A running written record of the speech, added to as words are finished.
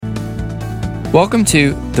Welcome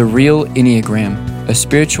to The Real Enneagram, a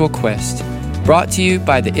spiritual quest, brought to you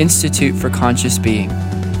by the Institute for Conscious Being.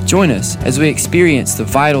 Join us as we experience the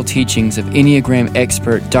vital teachings of Enneagram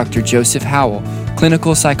expert Dr. Joseph Howell,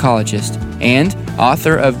 clinical psychologist, and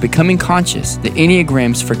author of Becoming Conscious, the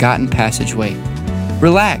Enneagram's Forgotten Passageway.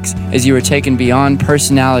 Relax as you are taken beyond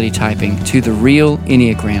personality typing to the real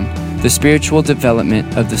Enneagram, the spiritual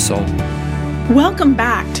development of the soul. Welcome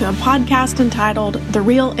back to a podcast entitled The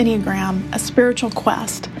Real Enneagram, a Spiritual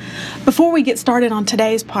Quest. Before we get started on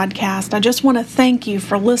today's podcast, I just want to thank you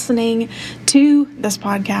for listening to this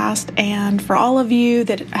podcast and for all of you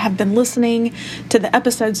that have been listening to the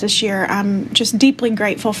episodes this year. I'm just deeply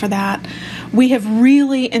grateful for that. We have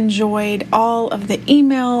really enjoyed all of the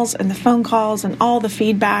emails and the phone calls and all the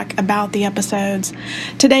feedback about the episodes.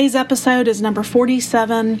 Today's episode is number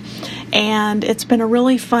 47, and it's been a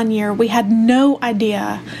really fun year. We had no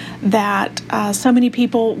idea that so many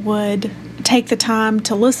people would take the time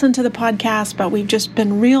to listen to the podcast, but we've just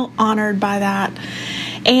been real honored by that.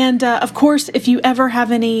 And of course, if you ever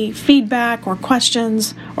have any feedback or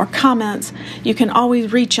questions or comments, you can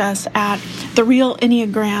always reach us at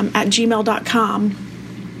therealenneagram@gmail.com.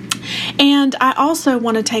 And I also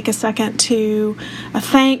want to take a second to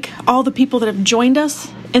thank all the people that have joined us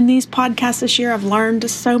in these podcasts this year. I've learned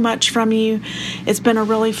so much from you. It's been a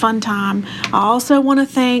really fun time. I also want to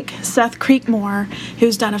thank Seth Creekmore,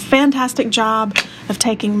 who's done a fantastic job of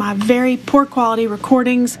taking my very poor quality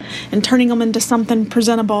recordings and turning them into something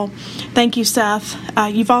presentable. Thank you, Seth.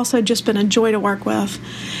 You've also just been a joy to work with.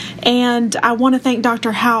 And I want to thank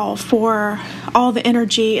Dr. Howell for all the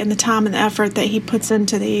energy and the time and the effort that he puts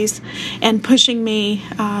into these and pushing me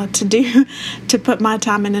to put my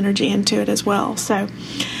time and energy into it as well. So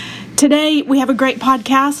today we have a great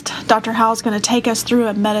podcast. Dr. Howell's going to take us through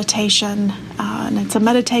a meditation, and it's a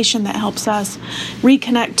meditation that helps us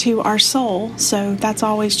reconnect to our soul. So that's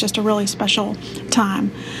always just a really special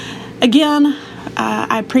time. Again,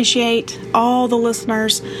 I appreciate all the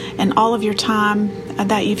listeners and all of your time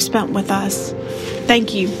that you've spent with us.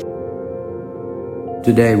 Thank you.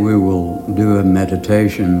 Today we will do a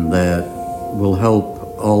meditation that will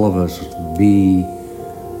help all of us be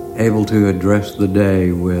able to address the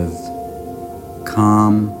day with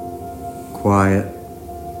calm, quiet,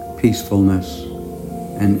 peacefulness,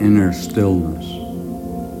 and inner stillness.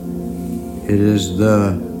 It is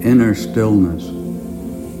the inner stillness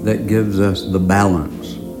that gives us the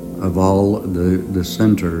balance of all the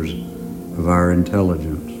centers of our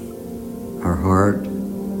intelligence, our heart,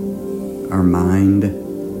 our mind,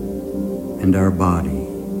 and our body.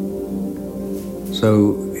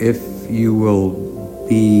 So if you will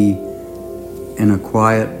be in a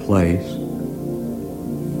quiet place,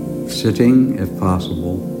 sitting if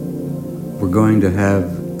possible, we're going to have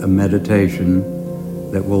a meditation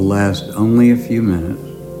that will last only a few minutes,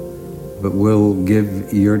 but will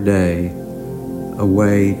give your day a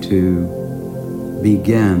way to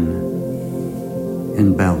begin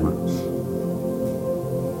in balance.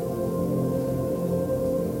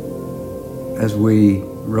 As we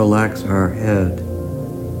relax our head,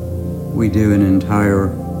 we do an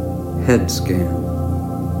entire head scan,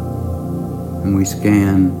 and we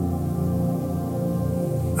scan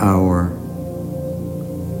our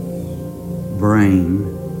brain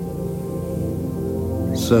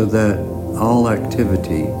so that all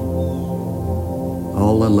activity,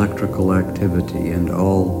 all electrical activity, and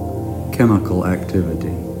all chemical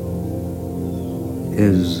activity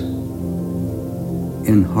is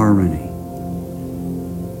in harmony,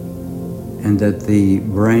 and that the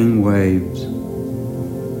brain waves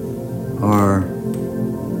are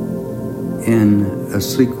in a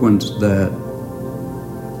sequence that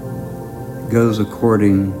goes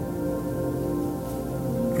according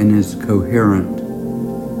and is coherent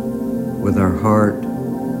with our heart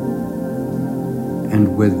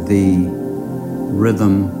and with the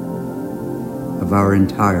rhythm of our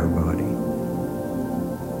entire body,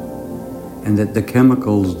 and that the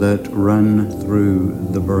chemicals that run through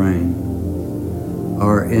the brain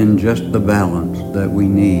are in just the balance that we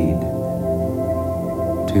need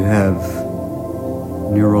to have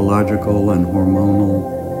neurological and hormonal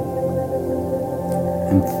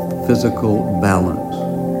and physical balance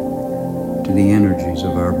to the energies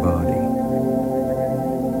of our body.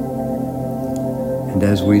 And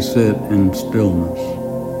as we sit in stillness,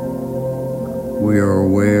 we are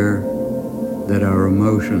aware that our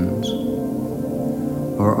emotions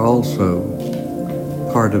are also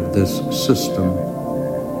part of this system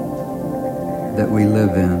that we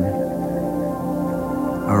live in,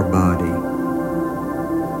 our body,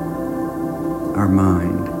 our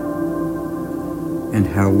mind, and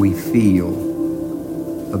how we feel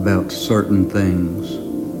about certain things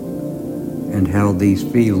and how these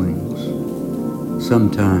feelings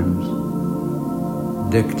sometimes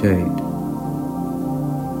dictate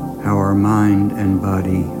how our mind and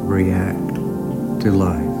body react to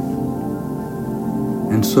life.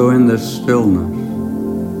 And so in this stillness,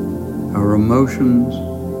 our emotions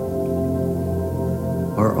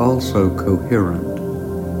are also coherent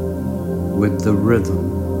with the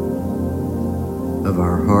rhythm of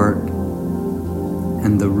our heart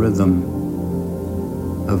and the rhythm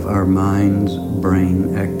of our mind's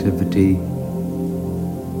brain activity,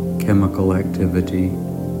 chemical activity,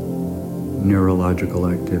 neurological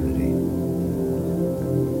activity.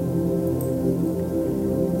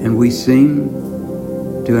 And we seem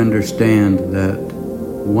to understand that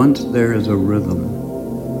once there is a rhythm,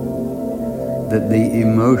 that the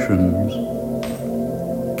emotions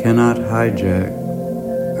cannot hijack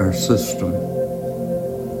our system,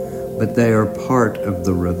 but they are part of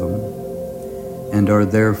the rhythm and are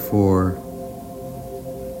therefore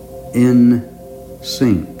in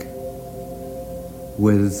sync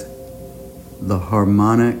with the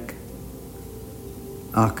harmonic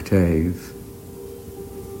octave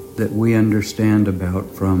that we understand about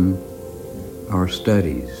from our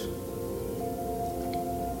studies.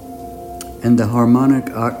 And the harmonic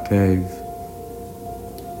octave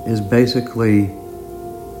is basically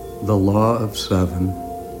the law of seven,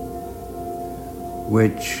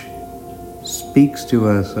 which speaks to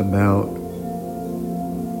us about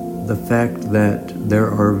the fact that there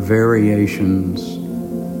are variations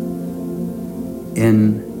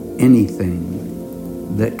in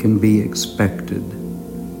anything that can be expected,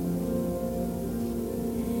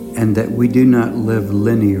 and that we do not live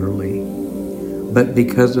linearly, but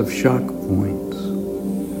because of shock points,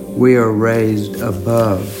 we are raised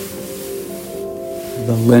above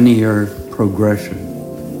the linear progression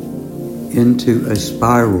into a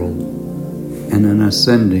spiral and an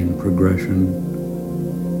ascending progression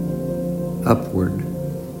upward.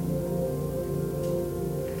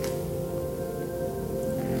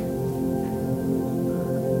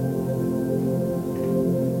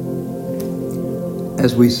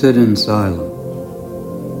 As we sit in silence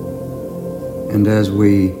and as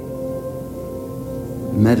we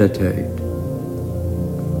meditate,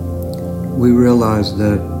 we realize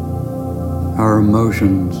that our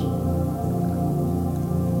emotions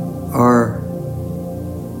are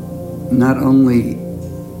not only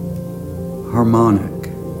harmonic,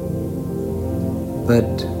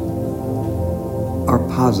 but are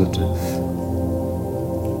positive,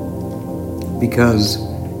 because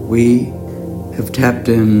we have tapped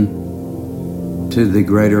in to the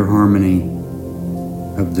greater harmony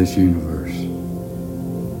of this universe.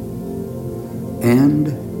 And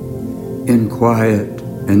in quiet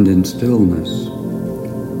and in stillness,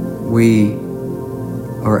 we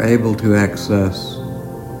are able to access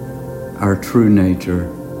our true nature,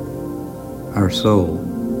 our soul.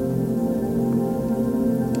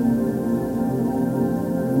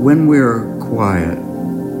 When we're quiet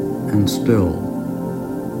and still,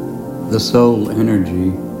 the soul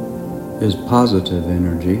energy is positive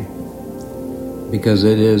energy because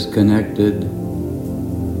it is connected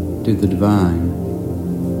to the divine,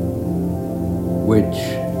 which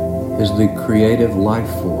is the creative life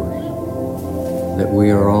force that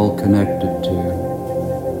we are all connected to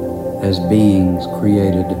as beings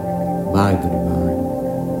created by the divine.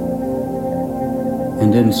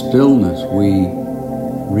 And in stillness we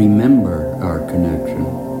remember our connection.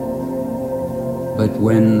 But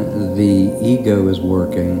when the ego is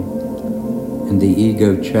working and the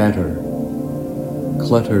ego chatter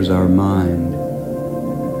clutters our mind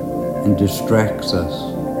and distracts us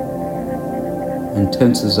and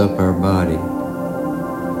tenses up our body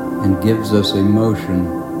and gives us emotion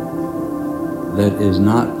that is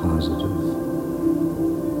not positive,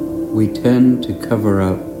 we tend to cover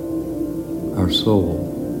up our soul.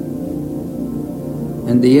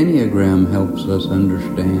 And the Enneagram helps us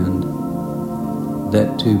understand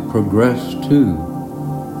that to progress to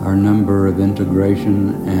our number of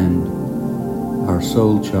integration and our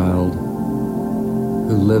soul child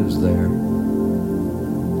who lives there,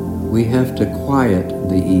 we have to quiet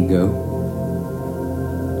the ego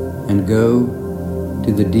and go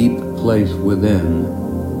to the deep place within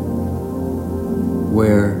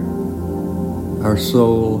where our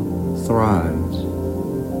soul thrives,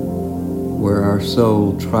 where our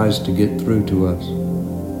soul tries to get through to us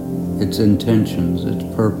its intentions, its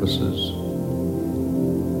purposes,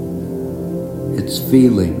 its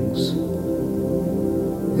feelings,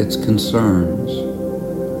 its concerns,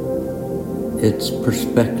 its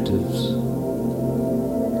perspectives,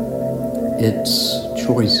 its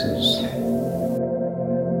choices.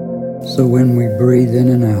 So when we breathe in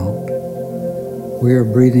and out, we are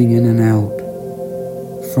breathing in and out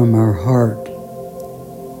from our heart,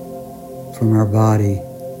 from our body,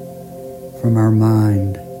 from our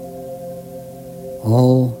mind,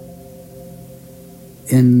 all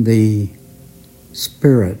in the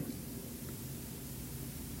spirit,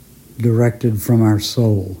 directed from our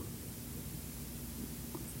soul.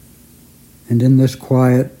 And in this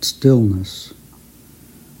quiet stillness,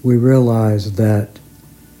 we realize that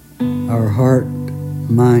our heart,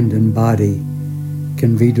 mind, and body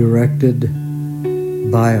can be directed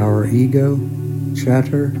by our ego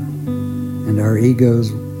chatter and our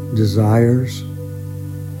ego's desires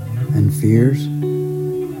and fears,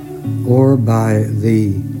 or by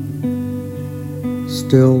the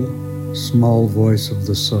still, small voice of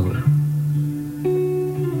the soul.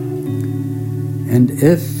 And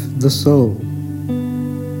if the soul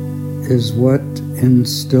is what in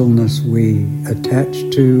stillness we attach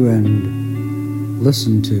to and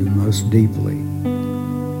listen to most deeply,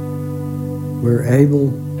 we're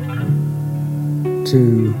able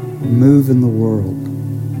to move in the world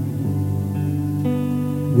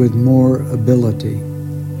with more ability,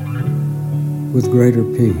 with greater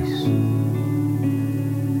peace,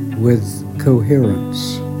 with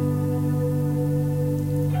coherence,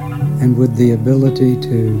 and with the ability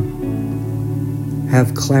to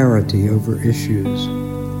have clarity over issues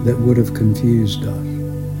that would have confused us,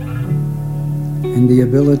 and the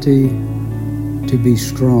ability to be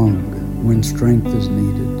strong when strength is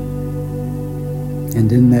needed, and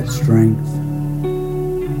in that strength,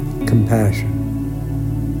 compassion.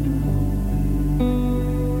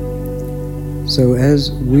 So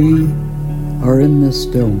as we are in this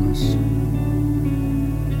stillness,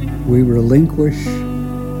 we relinquish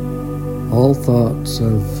all thoughts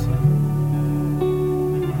of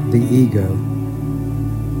the ego,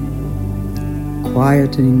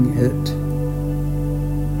 quieting it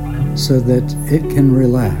so that it can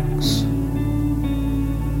relax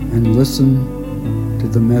and listen to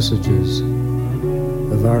the messages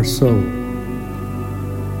of our soul,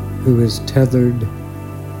 who is tethered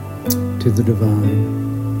to the divine.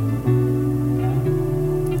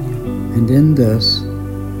 And in this,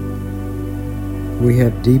 we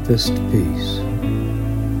have deepest peace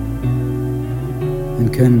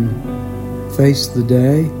and can face the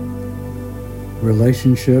day,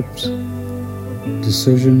 relationships,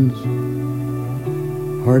 decisions,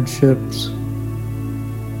 hardships,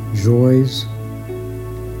 joys,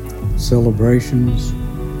 celebrations,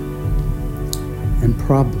 and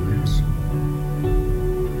problems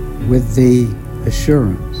with the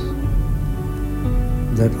assurance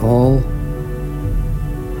that all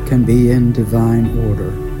can be in divine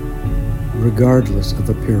order, regardless of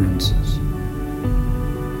appearances.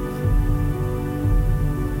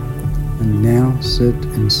 And now sit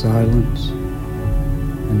in silence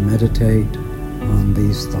and meditate on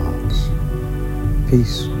these thoughts.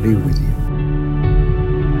 Peace be with you.